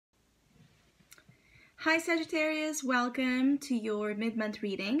Hi Sagittarius, welcome to your mid-month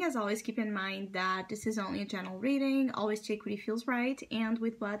reading. As always, keep in mind that this is only a general reading. Always check what feels right and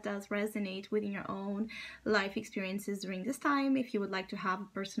with what does resonate within your own life experiences during this time. If you would like to have a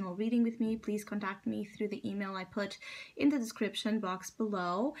personal reading with me, please contact me through the email I put in the description box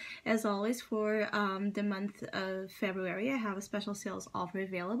below. As always, for the month of February, I have a special sales offer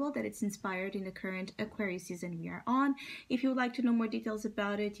available that it's inspired in the current Aquarius season we are on. If you would like to know more details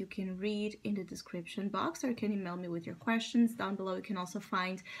about it, you can read in the description box or you can email me with your questions. Down below you can also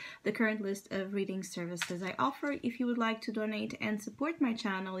find the current list of reading services I offer. If you would like to donate and support my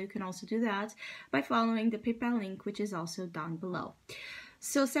channel, you can also do that by following the PayPal link, which is also down below.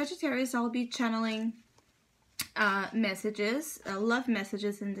 So Sagittarius, I'll be channeling messages, love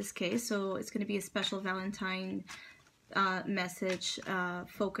messages in this case, so it's going to be a special Valentine message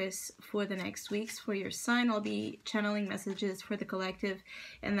focus for the next weeks for your sign. I'll be channeling messages for the collective,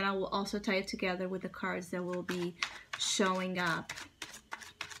 and then I will also tie it together with the cards that will be showing up.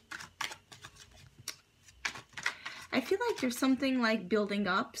 I feel like there's something like building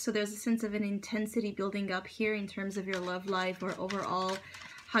up, so there's a sense of an intensity building up here in terms of your love life or overall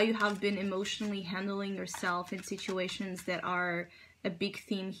how you have been emotionally handling yourself in situations that are a big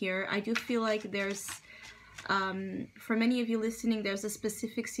theme here. I do feel like there's for many of you listening, there's a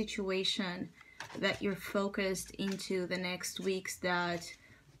specific situation that you're focused into the next weeks that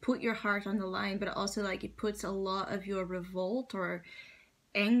put your heart on the line, but also like it puts a lot of your revolt or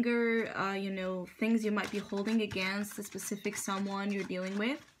anger, you know, things you might be holding against a specific someone you're dealing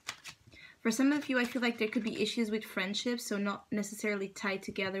with. For some of you, I feel like there could be issues with friendships, so not necessarily tied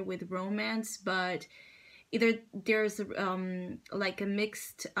together with romance, but either there's like a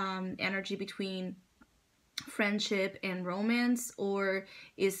mixed energy between friendship and romance, or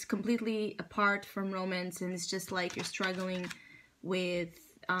is completely apart from romance and it's just like you're struggling with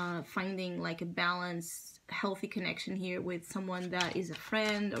finding like a balanced, healthy connection here with someone that is a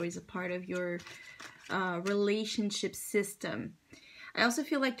friend or is a part of your relationship system. I also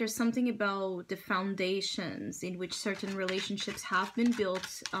feel like there's something about the foundations in which certain relationships have been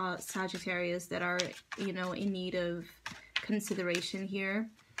built, Sagittarius, that are, you know, in need of consideration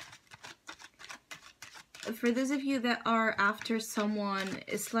here. For those of you that are after someone,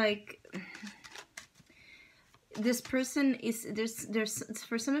 it's like this person is, there's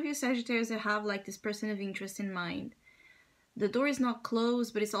for some of you Sagittarius that have like this person of interest in mind. The door is not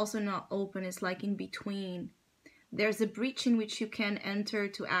closed, but it's also not open. It's like in between. There's a breach in which you can enter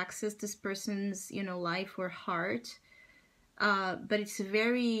to access this person's, you know, life or heart. But it's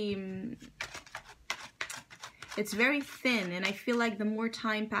very thin, and I feel like the more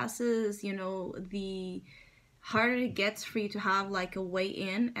time passes, you know, the harder it gets for you to have like a way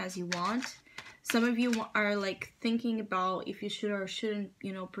in as you want. Some of you are like thinking about if you should or shouldn't,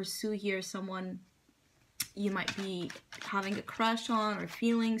 you know, pursue here someone you might be having a crush on or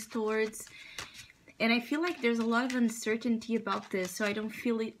feelings towards. And I feel like there's a lot of uncertainty about this, so I don't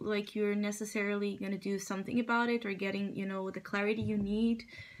feel like you're necessarily going to do something about it or getting, you know, the clarity you need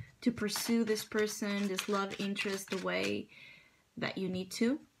to pursue this person, this love interest, the way that you need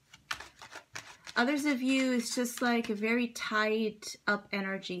to. Others of you, it's just like a very tied up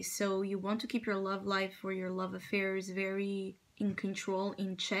energy, so you want to keep your love life or your love affairs very in control,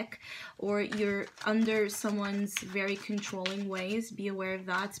 in check, or you're under someone's very controlling ways. Be aware of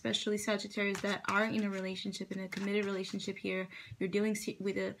that, especially Sagittarius that are in a relationship, in a committed relationship here. You're dealing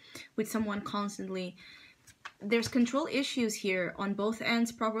with someone constantly. There's control issues here on both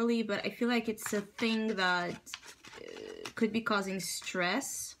ends probably, but I feel like it's a thing that could be causing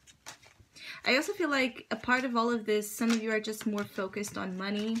stress. I also feel like a part of all of this, some of you are just more focused on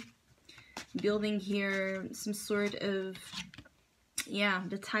money, building here some sort of, yeah,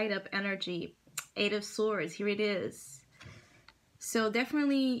 the tied up energy. 8 of Swords, here it is. So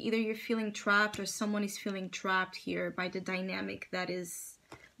definitely either you're feeling trapped or someone is feeling trapped here by the dynamic that is,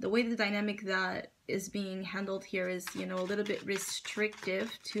 the way the dynamic that is being handled here is, you know, a little bit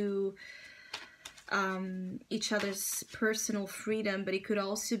restrictive to each other's personal freedom, but it could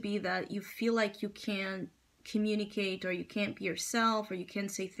also be that you feel like you can't communicate or you can't be yourself or you can't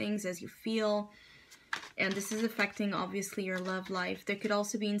say things as you feel, and this is affecting obviously your love life. There could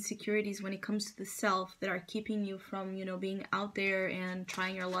also be insecurities when it comes to the self that are keeping you from, you know, being out there and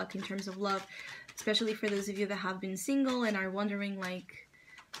trying your luck in terms of love, especially for those of you that have been single and are wondering like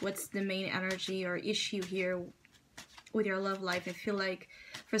what's the main energy or issue here with your love life. I feel like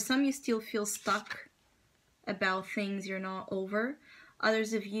for some you still feel stuck about things you're not over.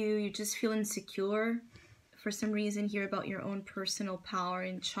 Others of you, you just feel insecure for some reason here about your own personal power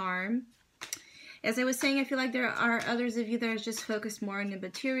and charm. As I was saying, I feel like there are others of you that are just focused more on the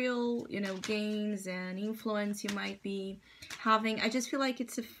material, you know, gains and influence you might be having. I just feel like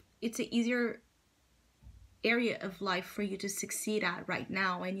it's an easier area of life for you to succeed at right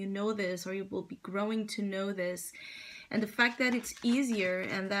now, and you know this, or you will be growing to know this. And the fact that it's easier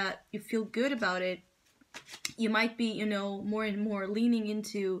and that you feel good about it, you might be, you know, more and more leaning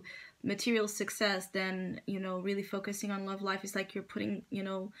into material success than, you know, really focusing on love life. It's like you're putting, you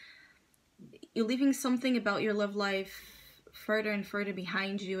know, you're leaving something about your love life further and further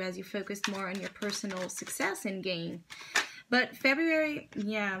behind you as you focus more on your personal success and gain. But February,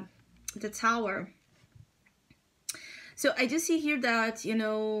 yeah, the Tower. So I do see here that, you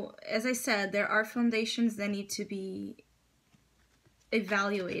know, as I said, there are foundations that need to be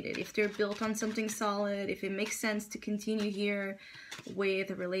evaluated. If they're built on something solid, if it makes sense to continue here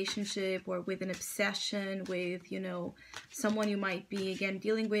with a relationship or with an obsession with, you know, someone you might be, again,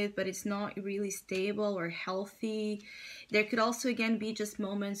 dealing with, but it's not really stable or healthy. There could also, again, be just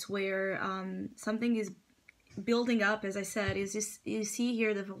moments where something is building up. As I said, is this, you see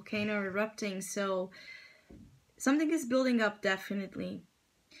here the volcano erupting, so something is building up, definitely,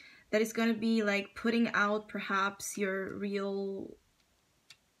 that is going to be like putting out perhaps your real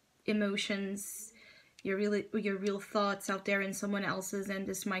emotions, your real thoughts out there in someone else's, and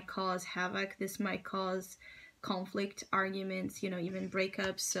this might cause havoc, this might cause conflict, arguments, you know, even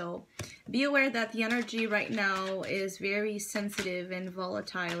breakups. So be aware that the energy right now is very sensitive and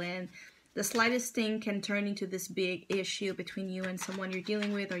volatile, and the slightest thing can turn into this big issue between you and someone you're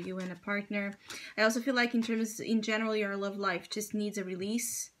dealing with, or you and a partner. I also feel like in general, your love life just needs a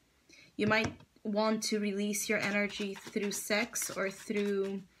release. You might want to release your energy through sex or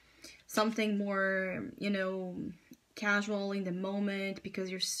through something more, you know, casual in the moment, because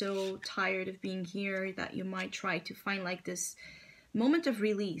you're so tired of being here that you might try to find like this moment of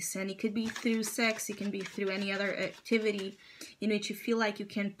release. And it could be through sex, it can be through any other activity in which you feel like you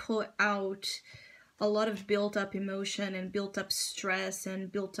can put out a lot of built up emotion and built up stress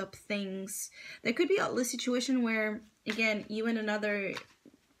and built up things. There could be a situation where, again, you and another,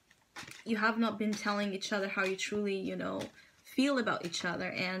 you have not been telling each other how you truly, you know, feel about each other,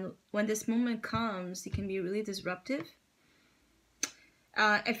 and when this moment comes, it can be really disruptive.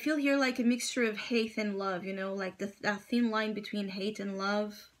 I feel here like a mixture of hate and love, you know, like that thin line between hate and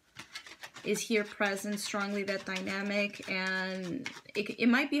love is here present strongly, that dynamic, and it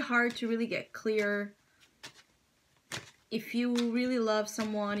might be hard to really get clear if you really love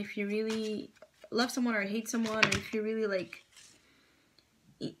someone, if you really love someone or hate someone, or if you really like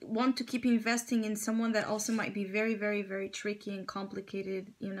want to keep investing in someone that also might be very, very, very tricky and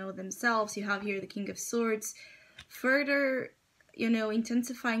complicated, you know, themselves. You have here the King of Swords, further, you know,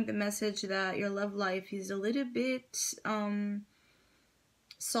 intensifying the message that your love life is a little bit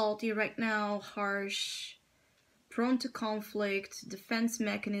salty right now, harsh, prone to conflict, defense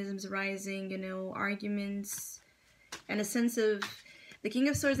mechanisms rising, you know, arguments, and a sense of, the King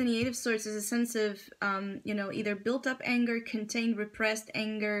of Swords and the Eight of Swords is a sense of, you know, either built up anger, contained, repressed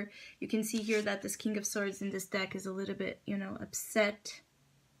anger. You can see here that this King of Swords in this deck is a little bit, you know, upset.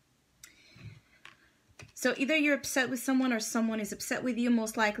 So either you're upset with someone or someone is upset with you.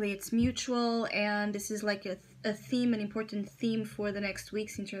 Most likely it's mutual, and this is like a theme, an important theme for the next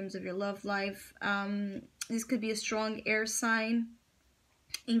weeks in terms of your love life. This could be a strong air sign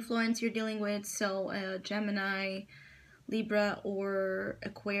influence you're dealing with, so Gemini, Libra, or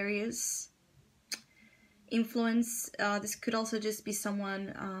Aquarius influence. This could also just be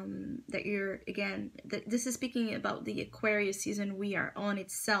someone that you're, again, this is speaking about the Aquarius season we are on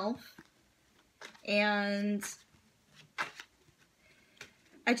itself. And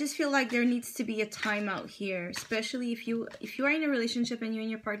I just feel like there needs to be a timeout here, especially if you are in a relationship and you and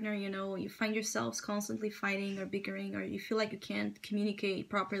your partner, you know, you find yourselves constantly fighting or bickering, or you feel like you can't communicate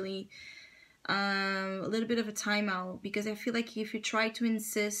properly. A little bit of a timeout, because I feel like if you try to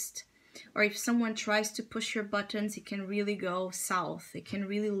insist, or if someone tries to push your buttons, it can really go south. It can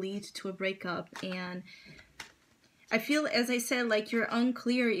really lead to a breakup. And I feel, as I said, like you're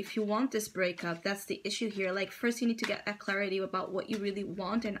unclear if you want this breakup. That's the issue here. Like, first you need to get that clarity about what you really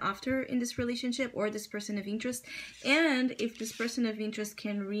want and after in this relationship or this person of interest, and if this person of interest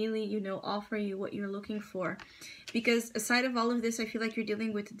can really, you know, offer you what you're looking for. Because aside of all of this, I feel like you're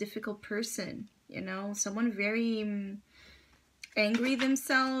dealing with a difficult person, you know, someone very angry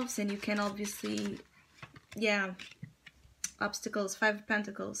themselves, and you can obviously, yeah, obstacles, Five of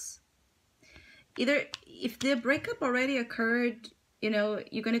Pentacles. Either if the breakup already occurred, you know,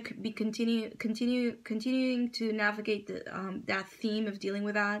 you're going to be continuing to navigate the, that theme of dealing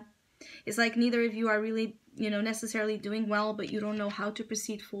with that. It's like neither of you are really you know, necessarily doing well, but you don't know how to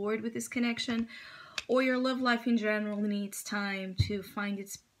proceed forward with this connection, or your love life in general needs time to find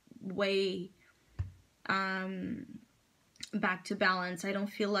its way back to balance. I don't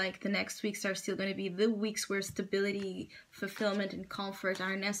feel like the next weeks are still going to be the weeks where stability, fulfillment, and comfort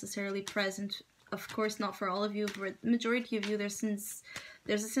are necessarily present. Of course, not for all of you. For the majority of you, there's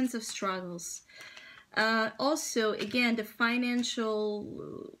a sense of struggles. Also, again, the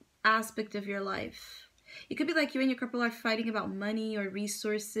financial aspect of your life. It could be like you and your couple are fighting about money or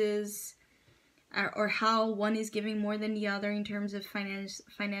resources, or how one is giving more than the other in terms of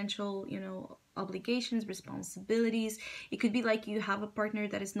financial, you know, obligations, responsibilities. It could be like you have a partner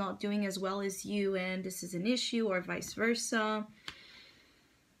that is not doing as well as you, and this is an issue, or vice versa.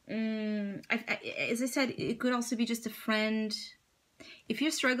 As I said, it could also be just a friend. If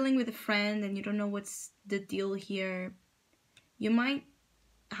you're struggling with a friend and you don't know what's the deal here, you might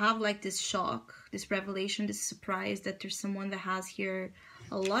have like this shock, this revelation, this surprise that there's someone that has here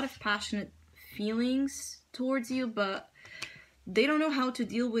a lot of passionate feelings towards you, but they don't know how to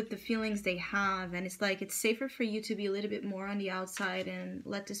deal with the feelings they have. And it's like, it's safer for you to be a little bit more on the outside and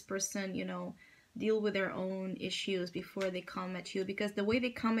let this person, you know, deal with their own issues before they come at you, because the way they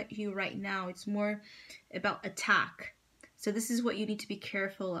come at you right now, it's more about attack. So this is what you need to be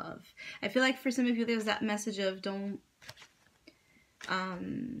careful of. I feel like for some of you, there's that message of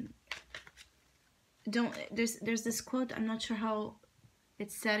there's this quote, I'm not sure how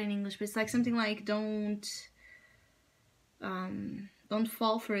it's said in English, but it's like something like, don't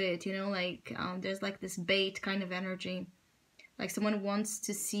fall for it, you know, like there's like this bait kind of energy, like someone wants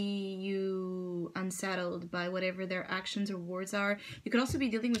to see you unsettled by whatever their actions or words are. You could also be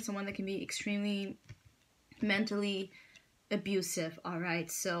dealing with someone that can be extremely mentally abusive. All right,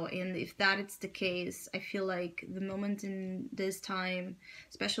 so if that is the case, I feel like the moment in this time,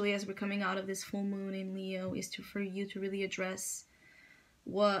 especially as we're coming out of this full moon in Leo, is for you to really address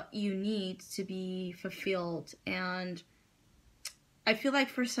what you need to be fulfilled. And I feel like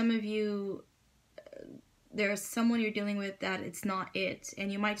for some of you, there's someone you're dealing with that it's not it,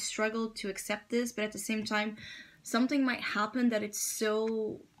 and you might struggle to accept this, but at the same time, something might happen that it's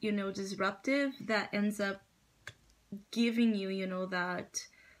so, you know, disruptive that ends up giving you, you know, that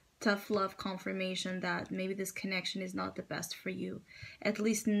tough love confirmation that maybe this connection is not the best for you, at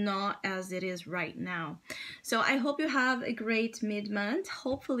least not as it is right now. So I hope you have a great mid-month.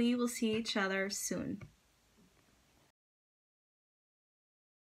 Hopefully we'll see each other soon.